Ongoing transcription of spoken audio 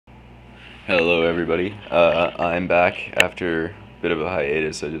Hello, everybody. I'm back after a bit of a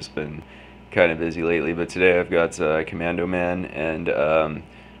hiatus. I've just been kind of busy lately, but today I've got Commando Man and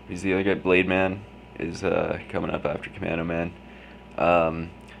who's the other guy? Blade Man is coming up after Commando Man.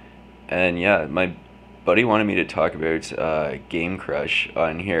 Um, and yeah, my buddy wanted me to talk about Gamecrush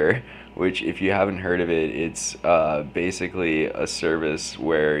on here, which, if you haven't heard of it, it's basically a service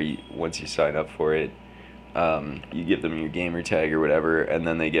where once you sign up for it, you give them your gamer tag or whatever, and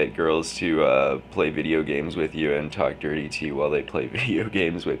then they get girls to play video games with you and talk dirty to you while they play video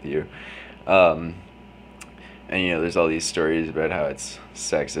games with you. Um, and there's all these stories about how it's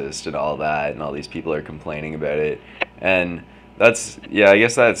sexist and all that, and all these people are complaining about it. And yeah, I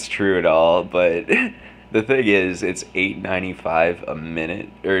guess that's true at all, but the thing is, it's $8.95 a minute,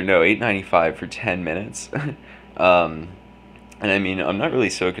 or no, $8.95 for 10 minutes. um, and I mean, I'm not really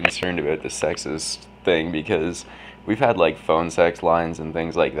so concerned about the sexist thing because we've had like phone sex lines and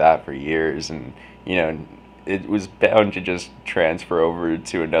things like that for years, and you know, it was bound to just transfer over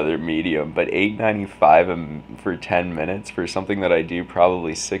to another medium. But $8.95 for 10 minutes for something that I do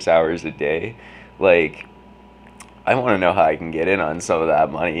probably 6 hours a day, like, I want to know how I can get in on some of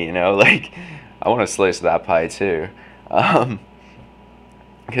that money, like, I want to slice that pie too. Um,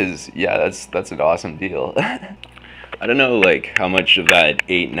 because yeah, that's an awesome deal. I don't know, like, how much of that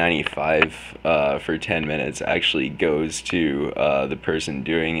 $8.95 for 10 minutes actually goes to the person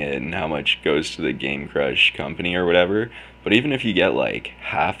doing it, and how much goes to the Game Crush company or whatever. But even if you get like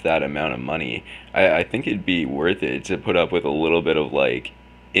half that amount of money, I think it'd be worth it to put up with a little bit of like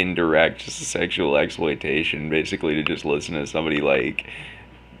indirect sexual exploitation, basically, to just listen to somebody like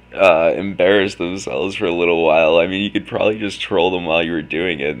embarrass themselves for a little while. I mean, you could probably just troll them while you were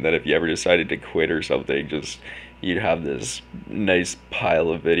doing it, and then if you ever decided to quit or something, just you'd have this nice pile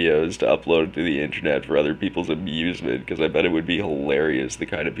of videos to upload to the internet for other people's amusement, because I bet it would be hilarious, the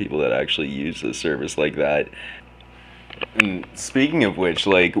kind of people that actually use the service like that. And speaking of which,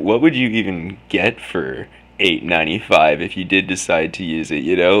 like, what would you even get for $8.95 if you did decide to use it?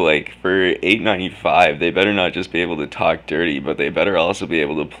 Like, for $8.95, they better not just be able to talk dirty, but they better also be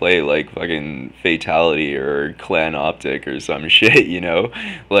able to play like fucking Fatality or Clan Optic or some shit.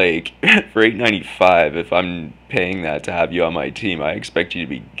 Like, for $8.95, if I'm paying that to have you on my team, I expect you to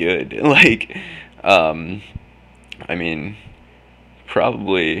be good. Like, um, I mean,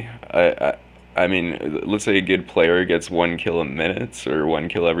 probably. I mean, let's say a good player gets 1 kill a minute or 1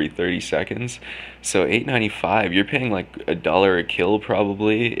 kill every 30 seconds. So $8.95, you're paying like $1 a kill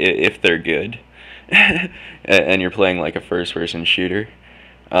probably, if they're good, and you're playing like a first-person shooter.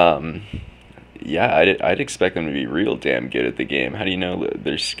 Um, yeah, I'd expect them to be real damn good at the game. How do you know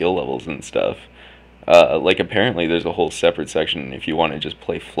their skill levels and stuff? Like, apparently there's a whole separate section if you want to just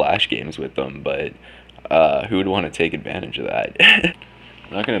play flash games with them, but who would want to take advantage of that?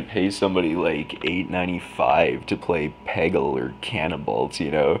 I'm not gonna pay somebody like $8.95 to play Peggle or Cannibals,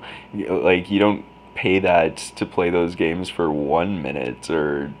 Like, you don't pay that to play those games for 1 minute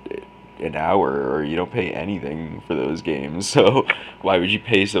or an hour, or you don't pay anything for those games. So why would you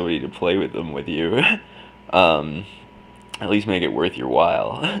pay somebody to play with them with you? um, at least make it worth your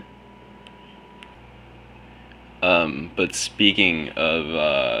while. But speaking of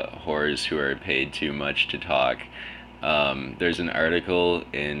whores who are paid too much to talk, there's an article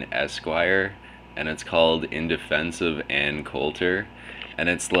in Esquire, and it's called "In Defense of Ann Coulter," and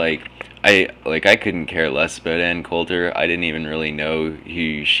it's like, I couldn't care less about Ann Coulter. I didn't even really know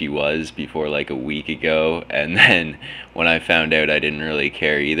who she was before like a week ago, and then when I found out, I didn't really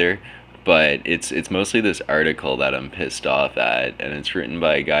care either. But it's mostly this article that I'm pissed off at, and it's written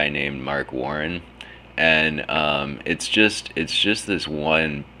by a guy named Mark Warren, and it's just this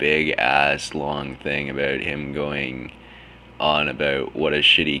one big ass long thing about him going on about what a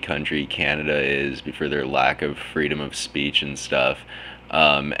shitty country Canada is for their lack of freedom of speech and stuff.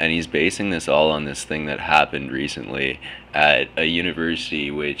 And he's basing this all on this thing that happened recently at a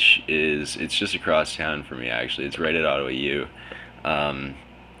university, it's just across town from me, actually. It's right at Ottawa U.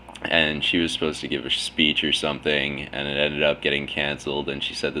 And she was supposed to give a speech or something, and it ended up getting canceled, and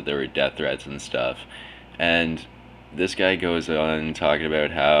she said that there were death threats and stuff. And this guy goes on talking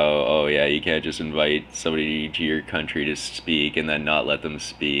about how, oh yeah, you can't just invite somebody to your country to speak and then not let them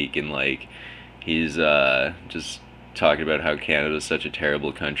speak, and like, he's just talking about how Canada's such a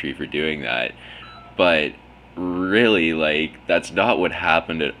terrible country for doing that. But really, like, that's not what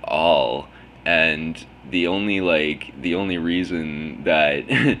happened at all. And the only reason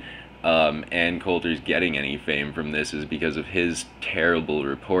that Ann Coulter's getting any fame from this is because of his terrible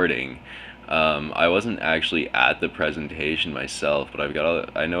reporting. I wasn't actually at the presentation myself, but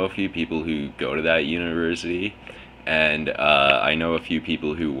I know a few people who go to that university, and I know a few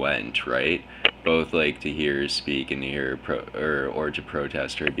people who went, right? Both like to hear her speak and to hear her or to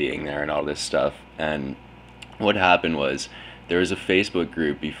protest her being there and all this stuff. And what happened was there was a Facebook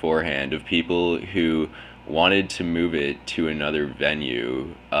group beforehand of people who wanted to move it to another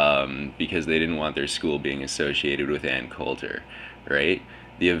venue because they didn't want their school being associated with Ann Coulter, right?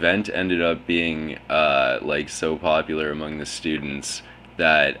 The event ended up being like so popular among the students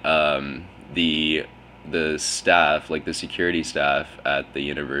that the staff, like the security staff at the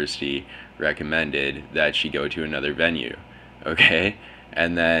university, recommended that she go to another venue. Okay,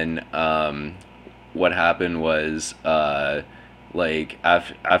 and then what happened was like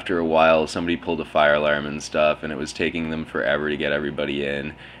after a while somebody pulled a fire alarm and stuff, and it was taking them forever to get everybody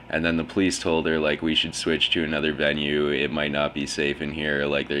in, and then the police told her like we should switch to another venue, it might not be safe in here,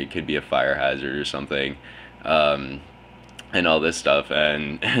 like there could be a fire hazard or something, and all this stuff,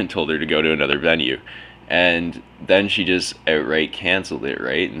 and told her to go to another venue. And then she just outright canceled it,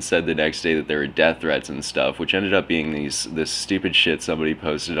 right? And said the next day that there were death threats and stuff, which ended up being this stupid shit somebody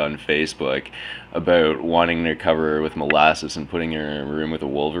posted on Facebook about wanting to cover her with molasses and putting her in a room with a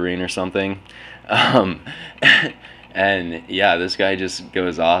wolverine or something. Um, and yeah, this guy just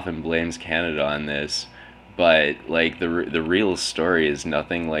goes off and blames Canada on this. But like the real story is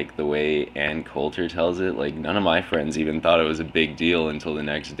nothing like the way Ann Coulter tells it. Like none of my friends even thought it was a big deal until the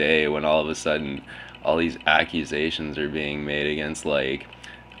next day when all of a sudden all these accusations are being made against like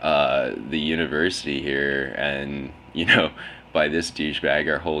the university here, and you know, by this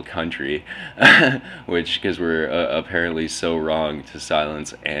douchebag our whole country, which because we're apparently so wrong to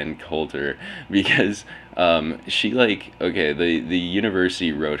silence Ann Coulter because she like okay the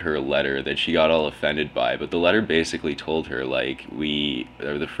university wrote her a letter that she got all offended by, but the letter basically told her like we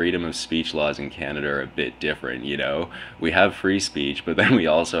or the freedom of speech laws in Canada are a bit different, you know, we have free speech but then we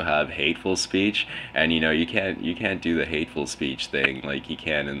also have hateful speech, and you know you can't do the hateful speech thing like you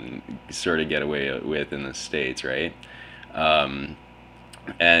can and sort of get away with in the States, right?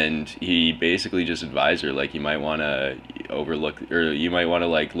 And he basically just advised her like you might want to overlook, or you might want to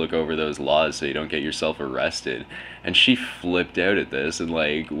like look over those laws so you don't get yourself arrested. And she flipped out at this and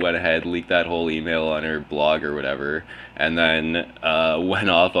like went ahead, leaked that whole email on her blog or whatever, and then went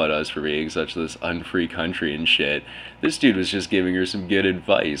off on us for being such this unfree country and shit. This dude was just giving her some good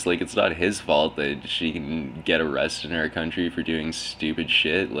advice. Like it's not his fault that she can get arrested in our country for doing stupid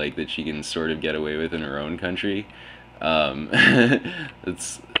shit like that she can sort of get away with in her own country.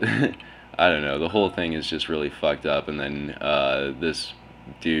 It's I don't know, the whole thing is just really fucked up. And then this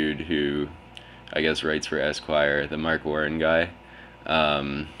dude who I guess writes for Esquire, the Mark Warren guy,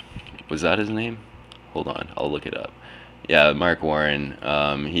 was that his name? Hold on, I'll look it up. Yeah, Mark Warren,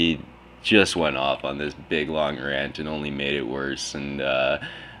 he just went off on this big long rant and only made it worse, and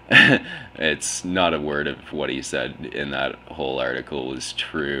it's not a word of what he said in that whole article was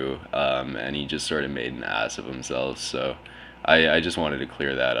true, and he just sort of made an ass of himself, so I just wanted to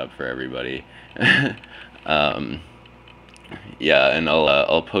clear that up for everybody. um, yeah, and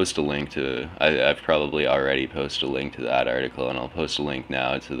I'll post a link to, I've probably already posted a link to that article, and I'll post a link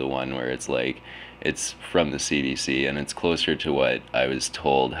now to the one where it's like, it's from the CBC, and it's closer to what I was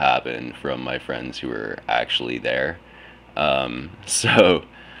told happened from my friends who were actually there. So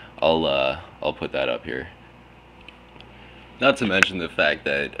I'll put that up here. Not to mention the fact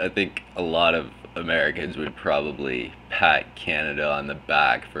that I think a lot of Americans would probably pat Canada on the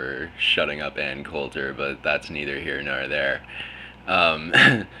back for shutting up Ann Coulter, but that's neither here nor there. Um,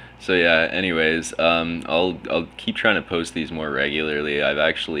 so yeah, anyways, I'll keep trying to post these more regularly. I've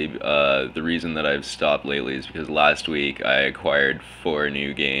actually, the reason that I've stopped lately is because last week I acquired 4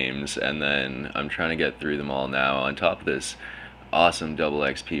 new games, and then I'm trying to get through them all now on top of this awesome double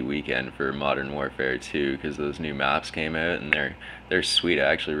XP weekend for Modern Warfare 2, because those new maps came out and they're sweet. I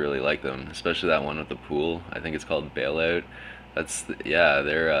actually really like them, especially that one with the pool. I think it's called Bailout. Yeah,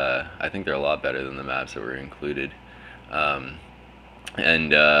 they're I think they're a lot better than the maps that were included.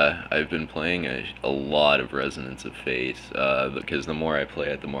 And I've been playing a lot of Resonance of Fate, because the more I play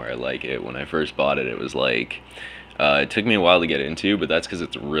it, the more I like it. When I first bought it, it was like, it took me a while to get into, but that's because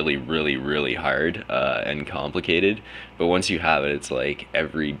it's really, really, really hard and complicated. But once you have it, it's like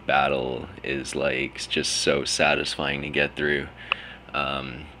every battle is like just so satisfying to get through.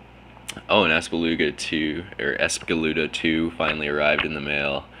 Oh, and Espeluga 2 finally arrived in the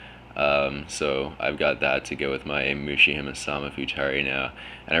mail. So I've got that to go with my Mushihime Sama Futari now,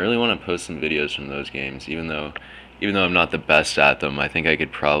 and I really want to post some videos from those games, even though I'm not the best at them. I think I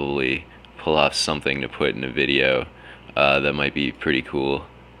could probably pull off something to put in a video that might be pretty cool.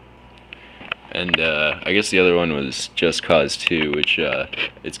 And I guess the other one was Just Cause 2, which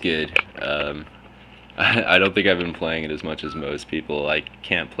it's good. I don't think I've been playing it as much as most people. I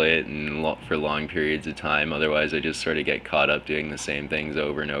can't play it for long periods of time. Otherwise, I just sort of get caught up doing the same things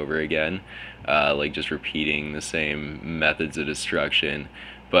over and over again, like just repeating the same methods of destruction.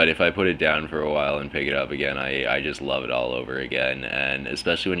 But if I put it down for a while and pick it up again, I just love it all over again. And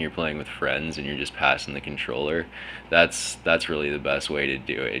especially when you're playing with friends and you're just passing the controller, that's really the best way to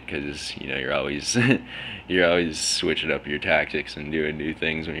do it, because you know you're always you're always switching up your tactics and doing new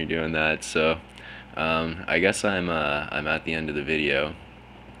things when you're doing that. So I guess I'm at the end of the video.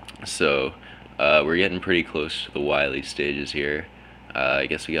 So we're getting pretty close to the Wily stages here. I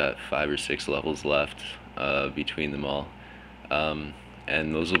guess we got 5 or 6 levels left between them all.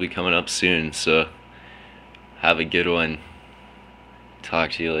 And those will be coming up soon, so have a good one.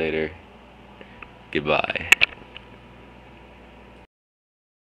 Talk to you later. Goodbye.